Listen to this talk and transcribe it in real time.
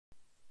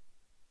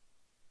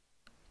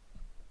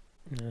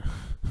Yeah.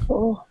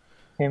 Oh,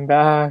 came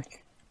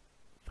back.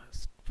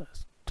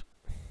 Fast.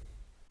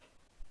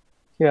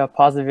 Yeah,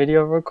 pause the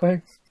video real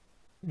quick.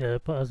 Yeah, I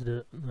paused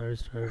it. I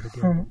restarted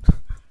again.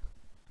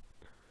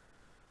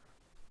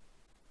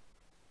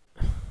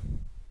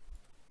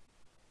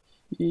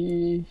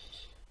 Yeesh.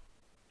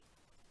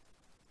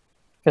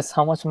 Guess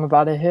how much I'm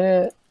about to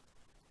hit?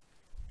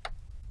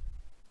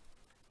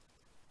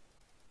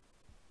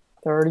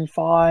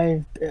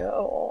 35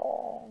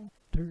 bill.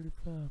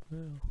 35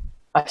 mil.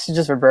 I should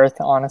just rebirth,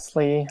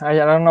 honestly. I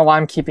don't know why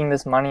I'm keeping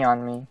this money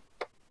on me.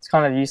 It's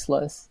kind of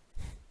useless.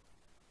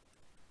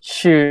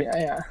 Shoot,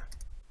 yeah.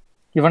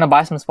 You want to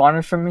buy some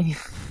spawners from me?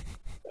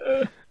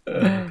 No,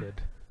 I'm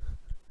good.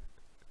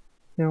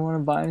 You don't want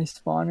to buy any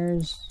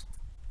spawners?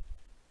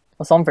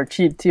 Well, some for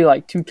cheap too,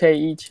 like 2K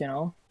each, you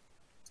know?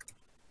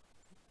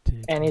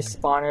 Any 2K.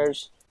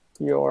 spawners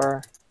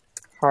your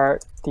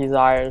heart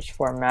desires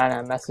for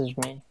mana, message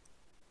me.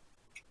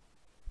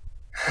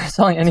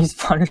 Selling any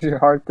spawners your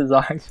heart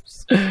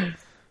desires.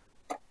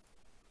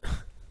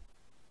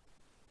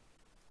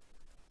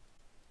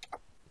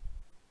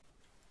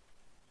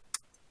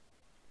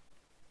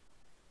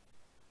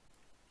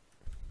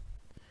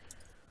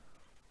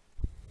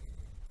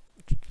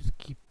 Just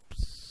keep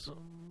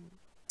some.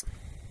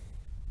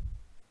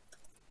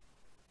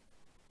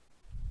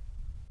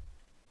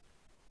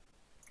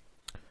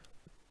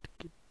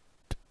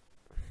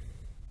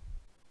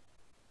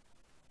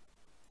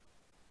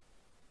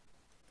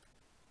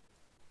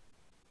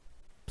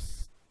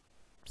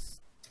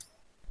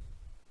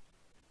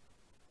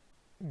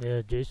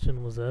 Yeah,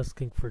 Jason was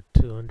asking for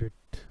 200k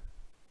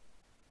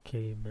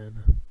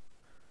mana.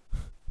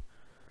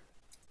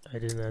 I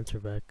didn't answer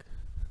back.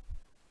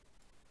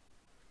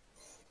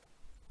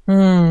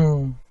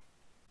 Hmm.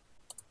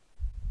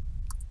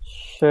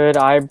 Should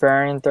I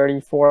burn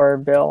 34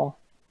 bill?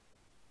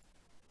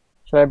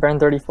 Should I burn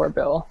 34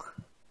 bill?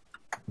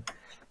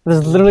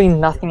 There's literally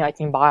nothing I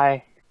can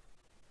buy.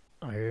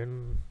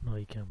 Iron? No,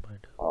 you can't buy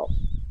Oh, those.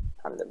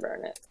 time to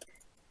burn it.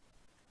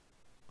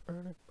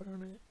 Burn it,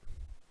 burn it.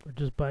 Or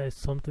just buy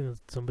something that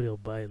somebody will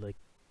buy, like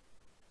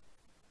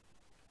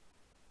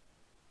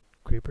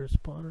creeper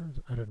spawners?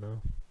 I don't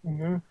know.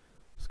 I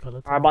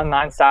Skeleton? bought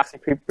 9 stacks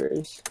of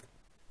creepers.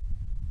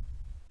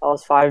 That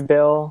was 5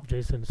 bill.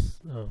 Jason's.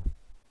 Oh.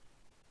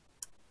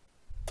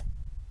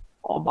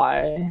 I'll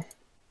buy.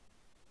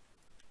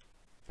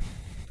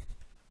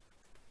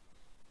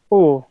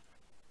 Ooh.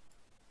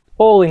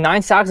 Holy,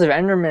 9 stacks of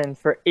Enderman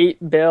for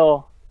 8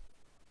 bill.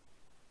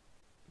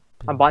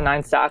 I bought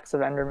 9 stacks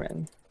of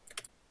Enderman.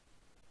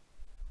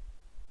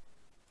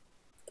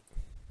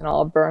 And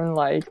I'll burn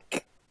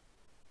like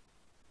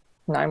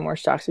 9 more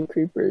stacks of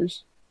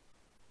creepers.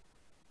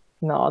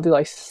 No, I'll do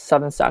like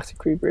 7 stacks of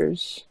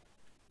creepers.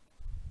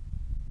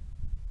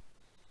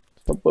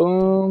 So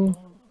boom.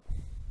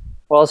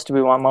 What else do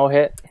we want?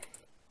 Mohit.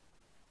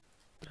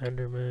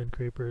 Enderman,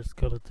 creeper,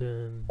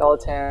 skeleton.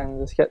 Skeleton.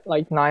 Let's get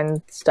like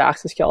 9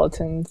 stacks of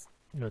skeletons.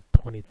 You got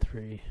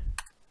 23.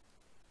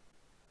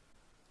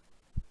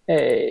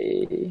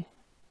 Hey.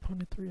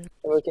 23.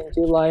 We can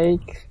do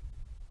like.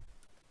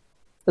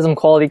 There's some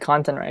quality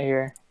content right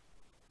here.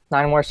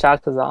 9 more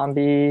stacks of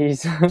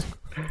zombies.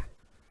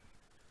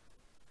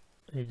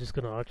 You're just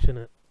gonna auction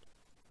it.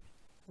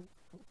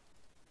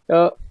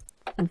 Yep.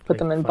 Put Like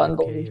them in 5K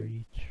bundles. or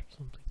each or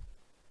something.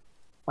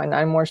 Buy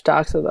 9 more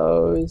stacks of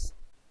those.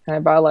 And I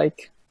buy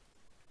like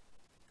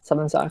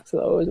 7 stacks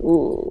of those.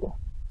 Ooh.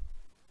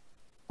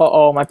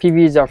 Uh-oh, my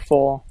PVs are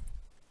full.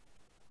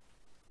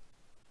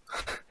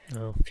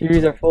 No.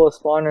 PVs are full of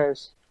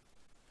spawners.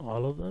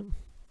 All of them?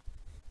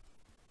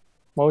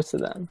 Most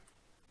of them.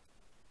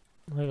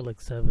 I got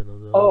like 7 of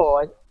those.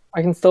 Oh,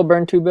 I can still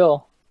burn 2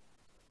 bill.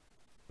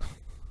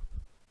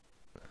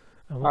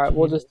 Alright,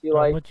 we'll just do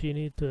like how much you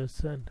need to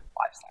ascend?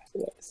 5 stacks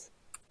of those.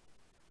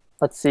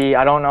 Let's see,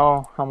 I don't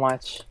know how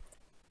much.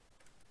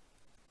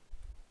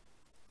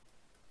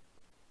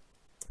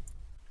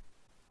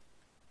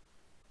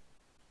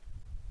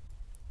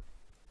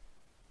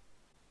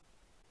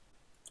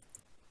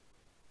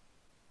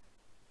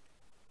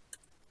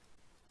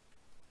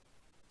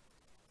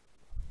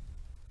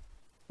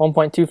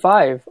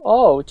 $1.25.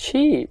 Oh,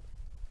 cheap.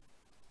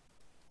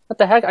 What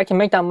the heck? I can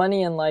make that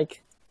money in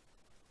like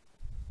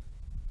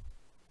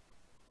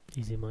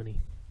Easy money.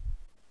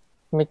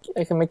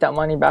 I can make that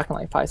money back in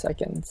like 5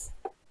 seconds.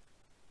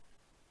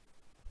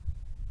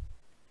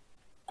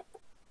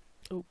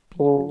 Oh.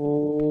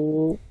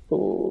 Ooh,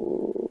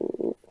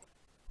 ooh.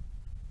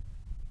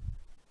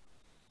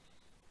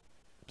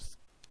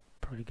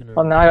 Probably gonna.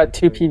 Oh, now I got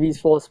 2 PVs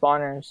full of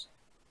spawners.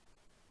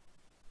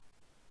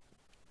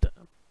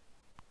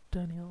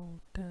 Daniel,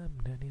 damn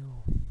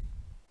Daniel.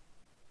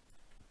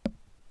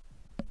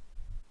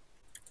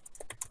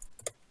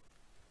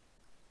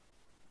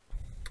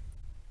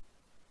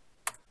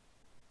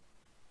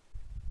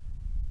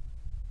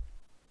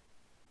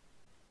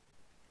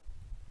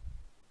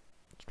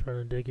 Just trying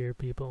to dig here,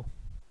 people.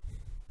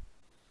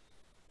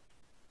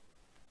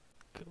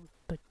 Go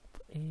dig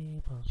for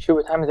evil. Shoot,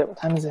 what time is it? What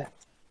time is it?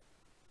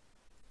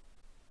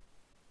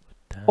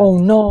 Oh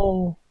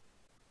no!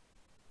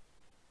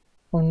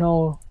 Oh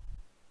no!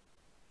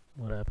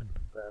 What happened?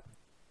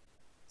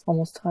 It's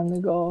almost time to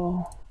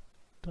go.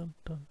 Dun,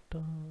 dun,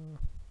 dun.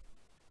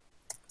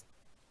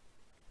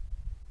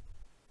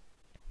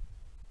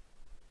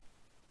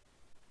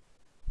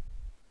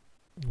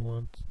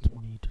 Wants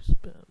me to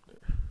spam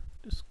their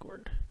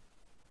Discord.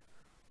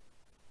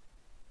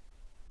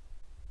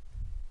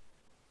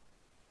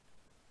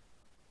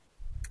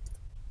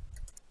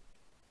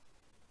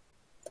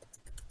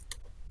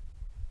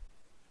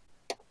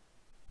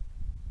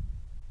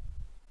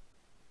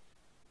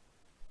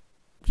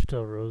 Should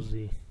tell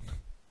Rosie.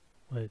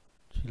 Wait,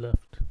 she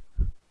left.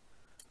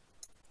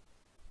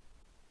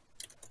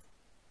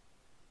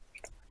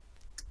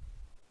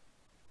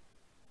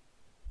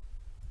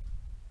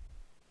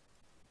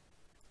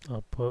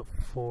 I'll put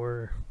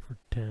 4 for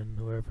 10.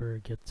 Whoever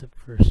gets it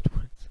first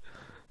wins.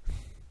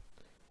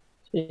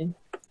 See?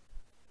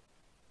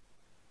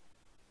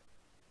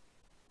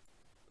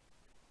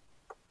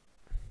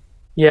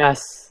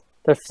 Yes,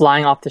 they're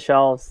flying off the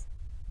shelves.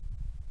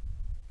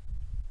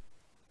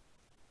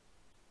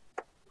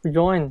 Who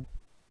joined?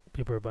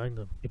 People are buying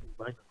them.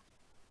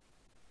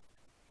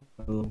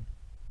 Oh,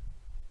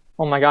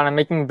 Oh my god, I'm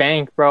making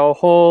bank, bro.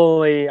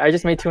 Holy, I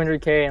just made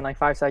 200k in like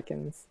 5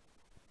 seconds.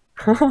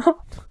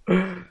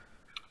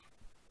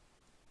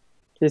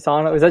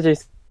 Jason, was that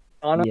Jason?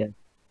 yeah.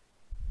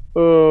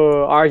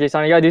 Ooh, alright,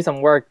 Jason, you gotta do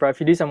some work, bro. If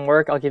you do some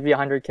work, I'll give you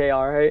 100k,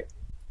 alright?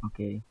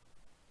 Okay.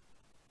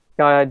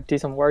 Gotta do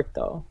some work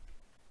though.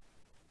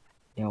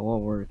 Yeah,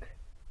 what work?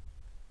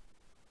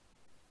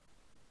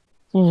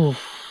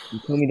 Oof. You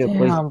told me to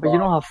place. Damn, but you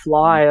don't have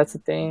fly, that's the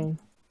thing.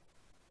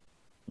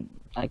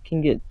 I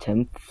can get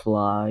temp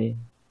fly.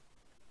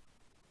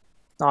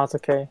 No, it's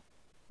okay.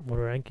 What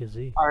rank is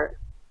he? Alright.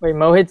 Wait,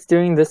 Mohit's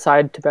doing this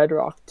side to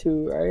bedrock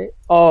too, right?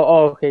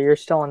 Oh, okay, you're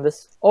still on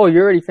this. Oh, you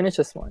already finished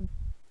this one.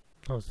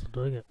 Oh, still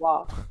doing it.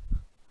 Wow.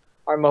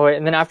 Alright, Mohit,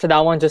 and then after that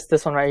one, just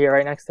this one right here,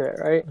 right next to it,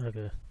 right?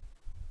 Okay.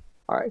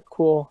 Alright,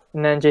 cool.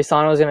 And then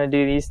Jasano's gonna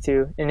do these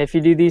two. And if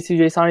you do these two,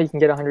 Jasano, you can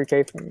get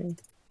 100k from me.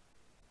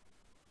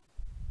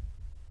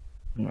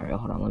 Alright,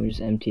 hold on. Let me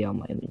just empty out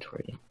my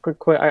inventory. Quick,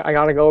 I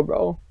gotta go,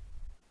 bro.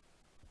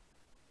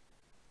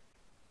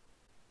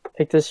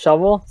 Take this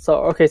shovel. So,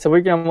 okay, so what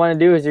you're gonna wanna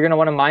do is you're gonna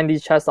wanna mine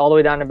these chests all the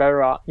way down to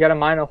bedrock. You gotta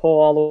mine a hole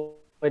all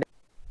the way down.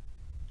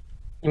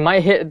 You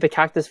might hit the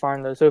cactus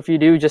farm though, so if you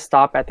do, just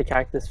stop at the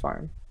cactus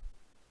farm.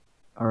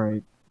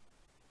 Alright.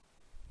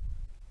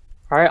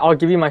 Alright, I'll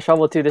give you my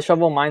shovel too. This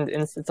shovel mines,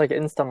 it's like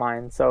an insta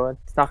mine, so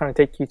it's not gonna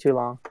take you too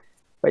long.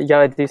 But you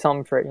gotta do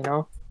something for it, you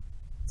know?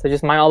 So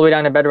just mine all the way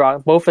down to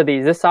bedrock. Both of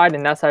these, this side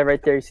and that side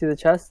right there. You see the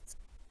chests?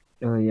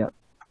 Yeah.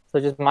 So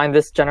just mine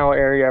this general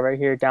area right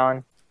here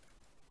down.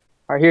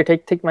 Alright, here,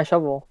 take my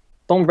shovel.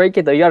 Don't break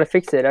it though. You gotta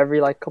fix it every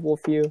like couple of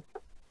few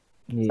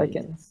Yeah.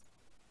 seconds.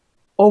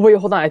 Oh wait,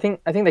 hold on. I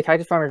think the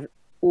cactus farm is.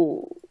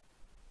 Ooh,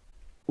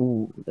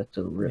 Ooh, that's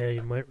a rip. Yeah,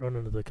 you might run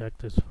into the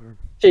cactus farm.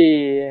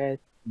 shit.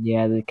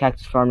 Yeah, the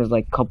cactus farm is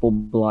like a couple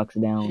blocks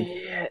down.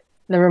 Shit.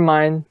 Never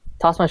mind.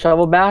 Toss my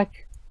shovel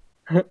back.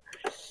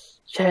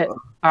 Shit. Alright,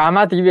 I'm gonna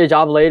have to give you a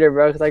job later,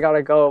 bro, because I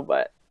gotta go.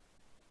 But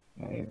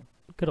Right.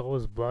 You could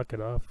always block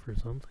it off or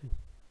something.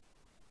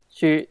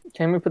 shoot,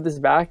 can we put this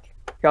back?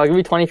 Yeah, I'll give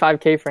you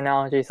 25k for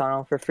now,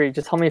 Jason, for free.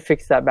 Just help me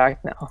fix that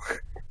back now.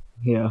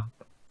 Yeah.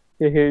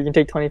 Here, you can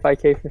take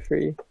 25k for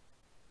free.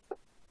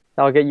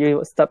 That'll get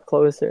you a step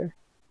closer.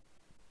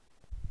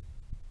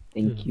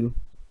 Thank you.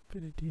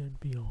 Infinity and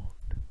beyond.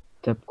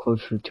 Step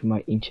closer to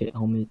my ancient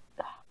helmet.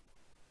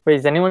 Wait,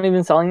 is anyone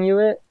even selling you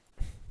it?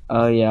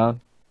 Yeah.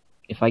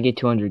 If I get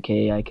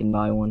 200k, I can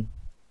buy one.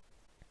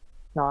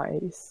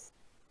 Nice.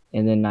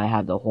 And then I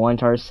have the whole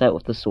entire set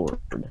with the sword.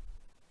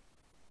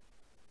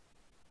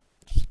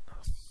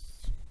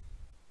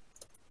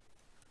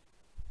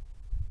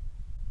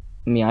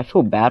 I mean, I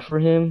feel bad for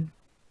him,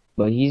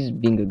 but he's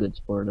being a good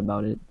sport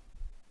about it.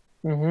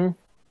 Mm-hmm.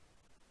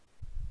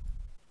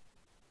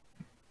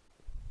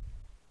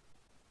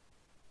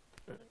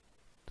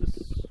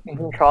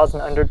 Trials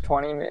in under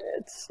 20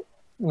 minutes.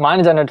 Mine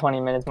is under 20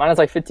 minutes. Mine is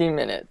like 15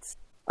 minutes.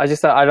 I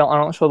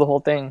don't show the whole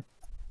thing.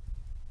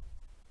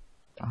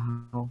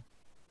 Oh,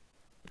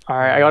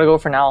 Alright, I gotta go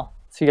for now.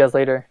 See you guys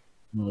later.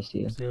 let's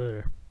see. See you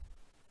later.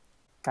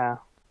 Yeah.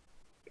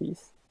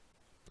 Peace.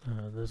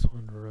 This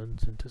one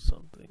runs into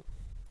something.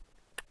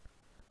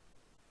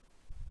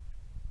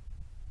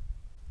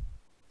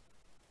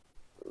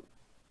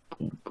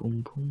 Boom,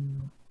 boom,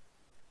 boom.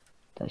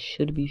 That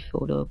should be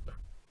filled up.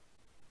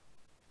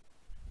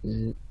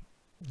 Is it?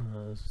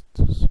 It's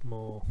too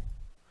small.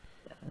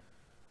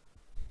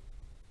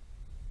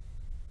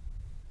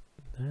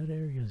 That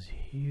area is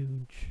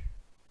huge.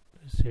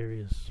 This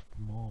area is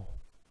small.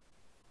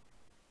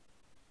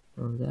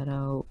 Throw that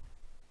out.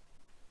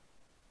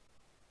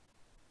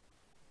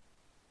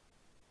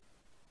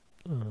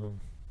 And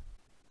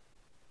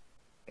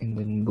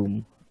then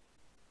boom.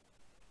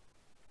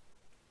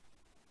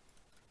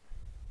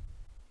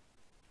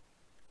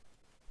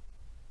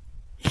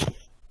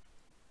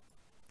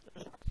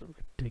 So we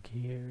can dig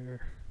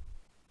here.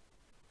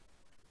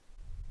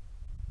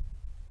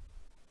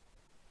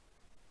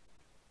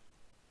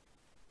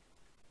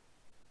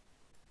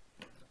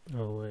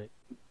 Oh wait,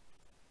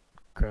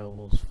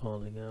 gravel's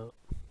falling out.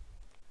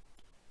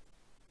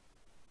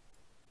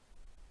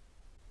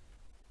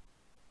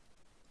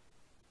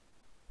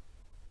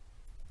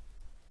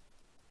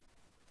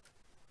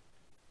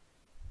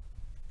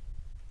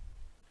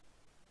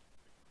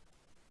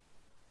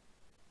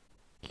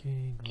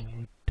 Okay, go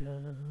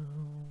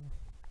down.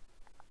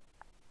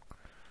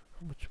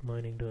 How much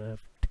mining do I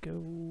have to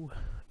go?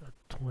 Got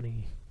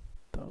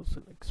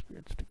 20,000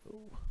 experience to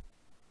go.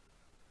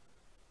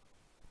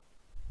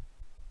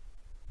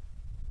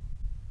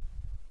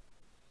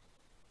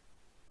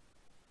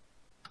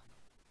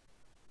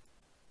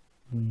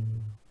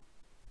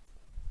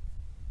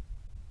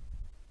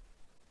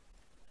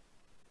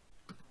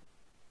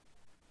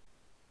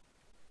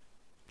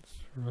 This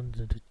runs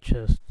into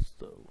chests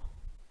though.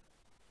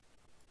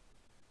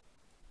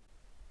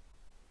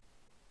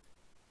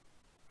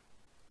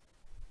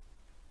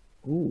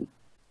 Ooh.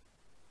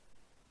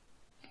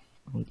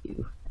 Thank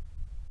you.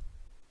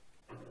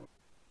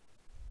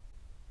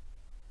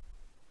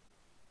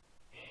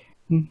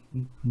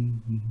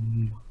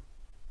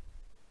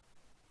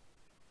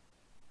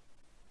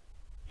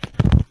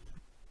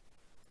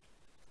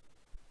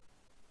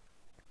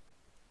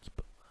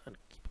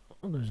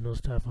 Oh, there's no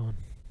staff on.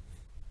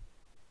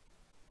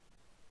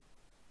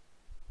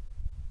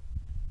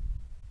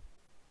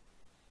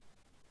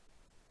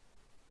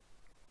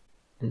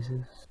 This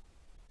is